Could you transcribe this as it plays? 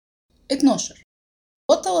12.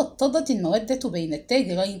 وتوطدت المودة بين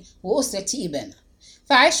التاجرين وأسرة إبانة،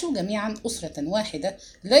 فعاشوا جميعا أسرة واحدة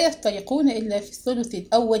لا يفترقون إلا في الثلث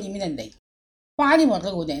الأول من الليل. وعلم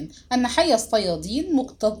الرجلان أن حي الصيادين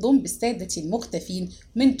مكتظ بالسادة المختفين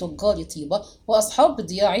من تجار طيبة وأصحاب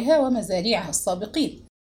ضياعها ومزارعها السابقين،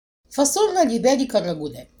 فسر لذلك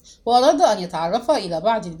الرجلان، وأراد أن يتعرفا إلى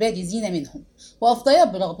بعض البارزين منهم، وأفضيا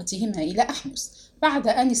برغبتهما إلى أحمس بعد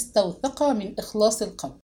أن استوثقا من إخلاص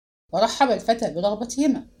القول. ورحب الفتى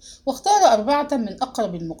برغبتهما، واختار 4 من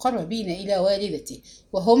أقرب المقربين إلى والدته،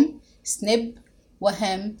 وهم سنيب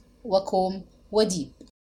وهام وكوم وديب،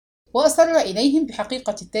 وأسر إليهم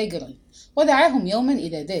بحقيقة التاجرين، ودعاهم يوما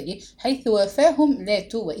إلى داره حيث وافاهم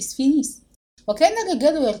لاتو وإسفينيس. وكان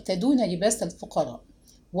الرجال يرتدون لباس الفقراء،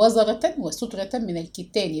 وزرة وسترة من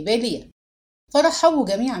الكتان بالية، فرحبوا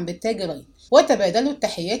جميعا بالتاجرين وتبادلوا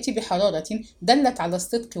التحيات بحرارة دلت على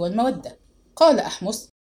الصدق والمودة. قال أحمس: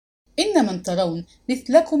 إن من ترون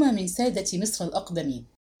مثلكما من سادة مصر الأقدمين،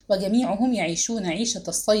 وجميعهم يعيشون عيشة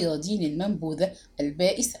الصيادين المنبوذة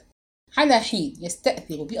البائسة، على حين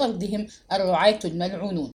يستأثر بأرضهم الرعاة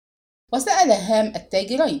الملعونون. وسأل هام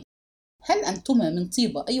التاجرين: هل أنتما من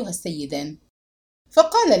طيبة أيها السيدان؟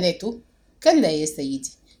 فقال لاتو: كلا يا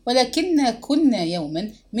سيدي، ولكننا كنا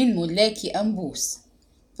يوما من ملاك أنبوس.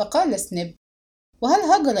 فقال سنيب: وهل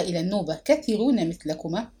هجر إلى النوبة كثيرون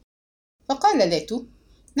مثلكما؟ فقال لاتو: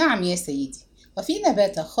 نعم يا سيدي، وفي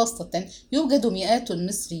نباتة خاصة يوجد مئات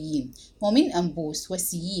المصريين، ومن أنبوس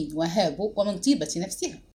وسيين وهابو ومن طيبة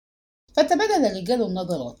نفسها. فتبادل الرجال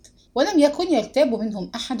النظرات، ولم يكن يرتاب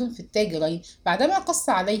منهم أحد في التاجرين بعدما قص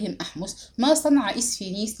عليهم أحمس ما صنع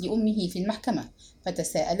إسفينيس لأمه في المحكمة.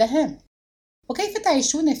 فتساءل هام: وكيف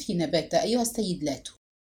تعيشون في نباتة أيها السيد لاتو؟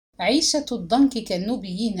 عيشة الضنك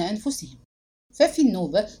كالنوبيين أنفسهم، ففي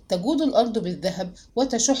النوبة تجود الأرض بالذهب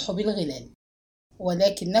وتشح بالغلال،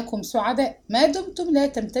 ولكنكم سعداء ما دمتم لا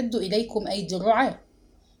تمتد إليكم أيدي الرعاة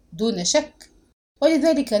دون شك،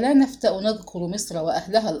 ولذلك لا نفتأ نذكر مصر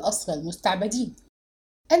وأهلها الأسرى المستعبدين.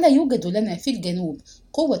 ألا يوجد لنا في الجنوب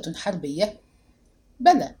قوة حربية؟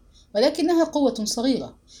 بلى، ولكنها قوة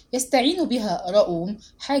صغيرة يستعين بها رؤوم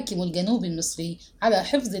حاكم الجنوب المصري على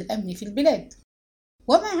حفظ الأمن في البلاد.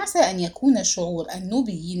 وما عسى أن يكون شعور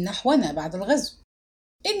النوبيين نحونا بعد الغزو؟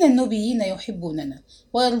 إن النوبيين يحبوننا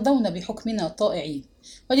ويرضون بحكمنا طائعين،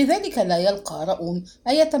 ولذلك لا يلقى رؤوم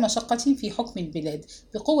أية مشقة في حكم البلاد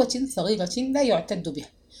بقوة صغيرة لا يعتد بها،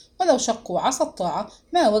 ولو شقوا عصا الطاعة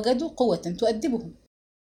ما وجدوا قوة تؤدبهم.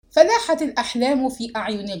 فلاحت الأحلام في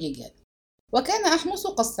أعين الرجال، وكان أحمس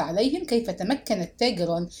قص عليهم كيف تمكن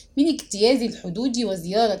التاجران من اجتياز الحدود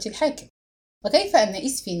وزيارة الحاكم، وكيف أن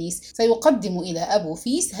إسفينيس سيقدم إلى أبو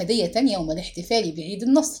فيس هدية يوم الاحتفال بعيد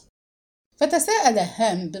النصر. فتساءل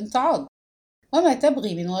هام بامتعاض: وما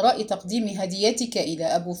تبغي من وراء تقديم هديتك إلى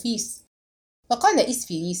أبو فيس؟ فقال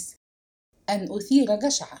إسفينيس: أن أثير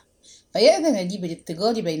جشعة، فيأذن لي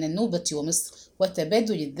بالاتجار بين النوبة ومصر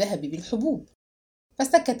وتبادل الذهب بالحبوب.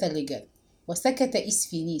 فسكت الرجال، وسكت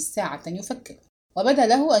إسفينيس ساعة يفكر، وبدا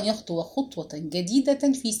له أن يخطو خطوة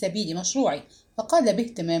جديدة في سبيل مشروعه. فقال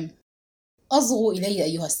باهتمام: أصغوا إلي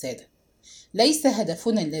أيها السادة، ليس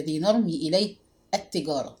هدفنا الذي نرمي إليه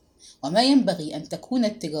التجارة، وما ينبغي أن تكون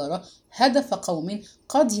التجارة هدف قوم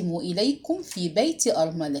قدموا إليكم في بيت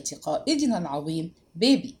أرملة قائدنا العظيم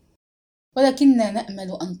بيبي، ولكننا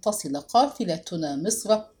نأمل أن تصل قافلتنا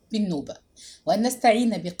مصر بالنوبة، وأن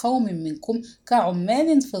نستعين بقوم منكم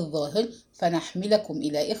كعمال في الظاهر فنحملكم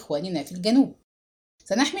إلى إخواننا في الجنوب.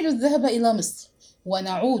 سنحمل الذهب إلى مصر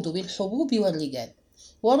ونعود بالحبوب والرجال،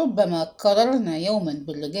 وربما قررنا يوما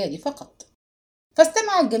بالرجال فقط.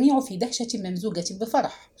 فاستمع الجميع في دهشة ممزوجة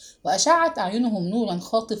بفرح، وأشعت أعينهم نورا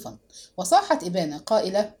خاطفا، وصاحت إبانة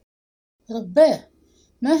قائلة: رباه،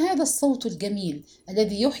 ما هذا الصوت الجميل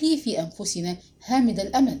الذي يحيي في أنفسنا هامد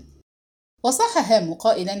الأمل؟ وصاح هام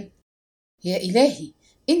قائلا: يا إلهي،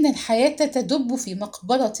 إن الحياة تدب في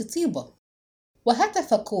مقبرة طيبة.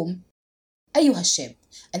 وهتف كوم: أيها الشاب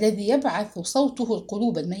الذي يبعث صوته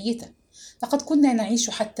القلوب الميتة، لقد كنا نعيش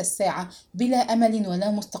حتى الساعة بلا أمل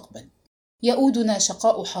ولا مستقبل، يؤودنا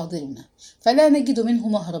شقاء حاضرنا، فلا نجد منه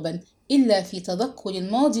مهربا إلا في تذكر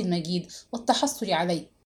الماضي المجيد والتحصل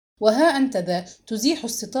عليه، وها أنت ذا تزيح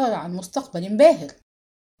الستار عن مستقبل باهر.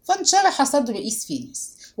 فانشرح صدر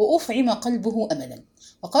إسفينيس وأفعم قلبه أملا،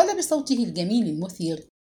 وقال بصوته الجميل المثير: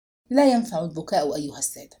 لا ينفع البكاء أيها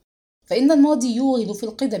السادة، فإن الماضي يورد في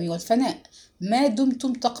القدم والفناء ما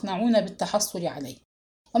دمتم تقنعون بالتحصل عليه،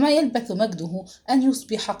 وما يلبث مجده أن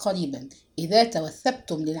يصبح قريبا إذا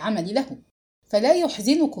توثبتم للعمل له. فلا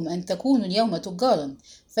يحزنكم أن تكونوا اليوم تجارا،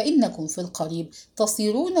 فإنكم في القريب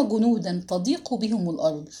تصيرون جنودا تضيق بهم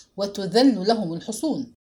الأرض وتذل لهم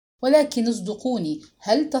الحصون. ولكن اصدقوني،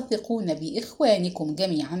 هل تثقون بإخوانكم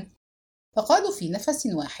جميعا؟ فقالوا في نفس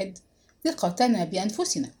واحد: ثقتنا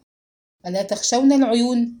بأنفسنا. ألا تخشون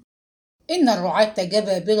العيون؟ إن الرعاة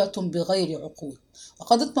جبابرة بغير عقول،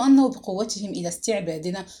 وقد اطمأنوا بقوتهم إلى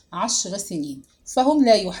استعبادنا 10 سنين، فهم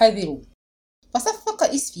لا يحاذرون. فصفق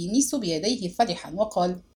إسفينيس بيديه فرحا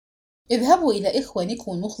وقال: اذهبوا إلى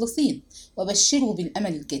إخوانكم المخلصين وبشروا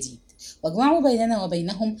بالأمل الجديد، واجمعوا بيننا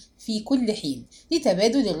وبينهم في كل حين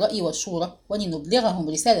لتبادل الرأي والشورى، ولنبلغهم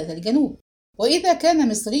رسالة الجنوب. وإذا كان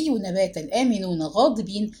مصري نبات الآمنون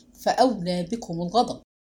غاضبين فأولى بكم الغضب.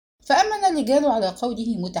 فأمن الرجال على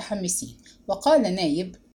قوله متحمسين، وقال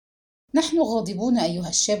نايب: نحن غاضبون أيها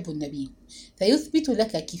الشاب النبيل، فيثبت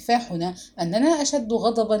لك كفاحنا أننا أشد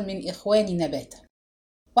غضبا من إخوان نبات.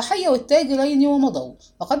 وحيوا التاجرين ومضوا،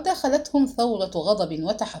 وقد دخلتهم ثورة غضب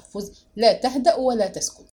وتحفز لا تهدأ ولا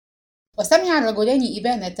تسكن. وسمع الرجلان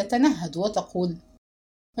إبانة تتنهد وتقول: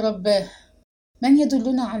 رباه، من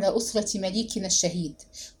يدلنا على أسرة مليكنا الشهيد،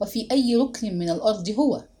 وفي أي ركن من الأرض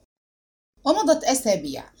هو؟ ومضت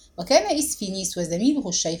أسابيع، وكان إسفينيس وزميله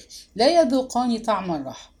الشيخ لا يذوقان طعم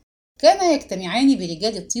الراحة. كانا يجتمعان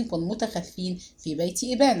برجال الطيب والمتخفين في بيت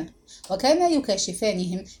إبانة، وكانا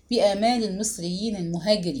يكاشفانهم بآمال المصريين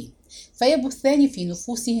المهاجرين، فيبثان في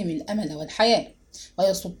نفوسهم الأمل والحياة،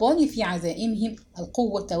 ويصبان في عزائمهم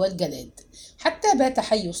القوة والجلاد، حتى بات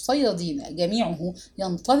حي الصيادين جميعه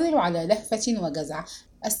ينتظر على لهفة وجزع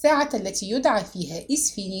الساعة التي يدعى فيها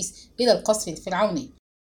إسفينيس إلى القصر الفرعوني.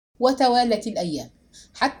 وتوالت الأيام،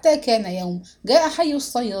 حتى كان يوم جاء حي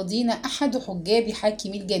الصيادين أحد حجاب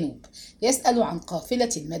حاكم الجنوب يسأل عن قافلة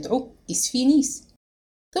المدعو إسفينيس،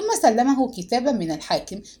 ثم سلمه كتابا من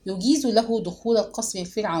الحاكم يجيز له دخول القصر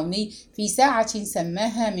الفرعوني في ساعة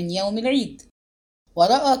سماها من يوم العيد.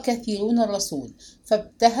 ورأى كثيرون الرسول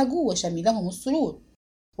فابتهجوا وشملهم السرور،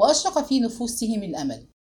 وأشرق في نفوسهم الأمل.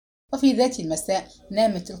 وفي ذات المساء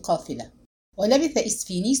نامت القافلة، ولبث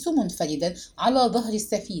إسفينيس منفردا على ظهر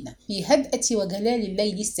السفينة في هدأة وجلال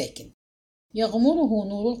الليل الساكن، يغمره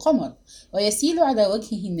نور القمر، ويسيل على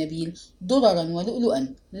وجهه النبيل دررا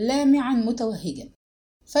ولؤلؤا لامعا متوهجا.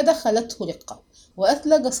 فدخلته رقة،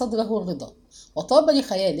 وأثلج صدره الرضا، وطاب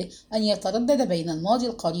لخياله أن يتردد بين الماضي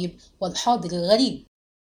القريب والحاضر الغريب.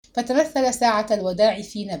 فتمثل ساعة الوداع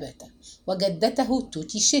في نباتة، وجدته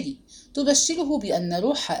توتي شيري تبشره بأن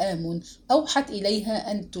روح آمون أوحت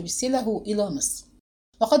إليها أن ترسله إلى مصر.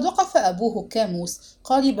 وقد وقف أبوه كاموس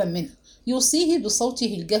قريبا منه يوصيه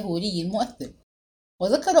بصوته الجهوري المؤثر،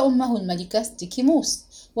 وذكر أمه الملكة ستيكيموس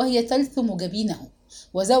وهي تلثم جبينه،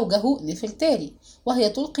 وزوجه نفرتاري وهي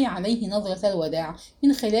تلقي عليه نظرة الوداع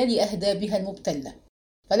من خلال أهدابها المبتلة،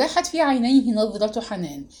 فلاحت في عينيه نظرة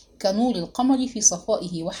حنان كنور القمر في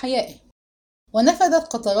صفائه وحيائه. ونفذت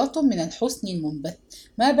قطرات من الحسن المنبث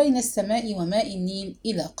ما بين السماء وماء النيل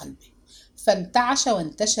إلى قلبه، فانتعش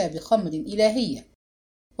وانتشى بخمر إلهية.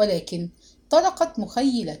 ولكن طرقت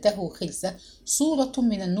مخيلته خلسة صورة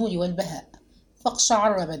من النور والبهاء،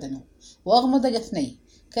 فاقشعر بدنه وأغمض جفنيه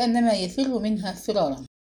كأنما يفر منها فرارا،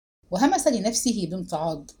 وهمس لنفسه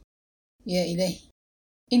بامتعاض: يا إلهي،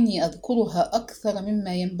 إني أذكرها أكثر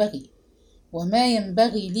مما ينبغي، وما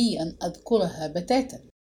ينبغي لي أن أذكرها بتاتا.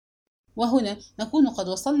 وهنا نكون قد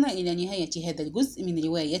وصلنا إلى نهاية هذا الجزء من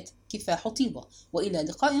رواية كفاح طيبة، وإلى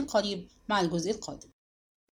لقاء قريب مع الجزء القادم.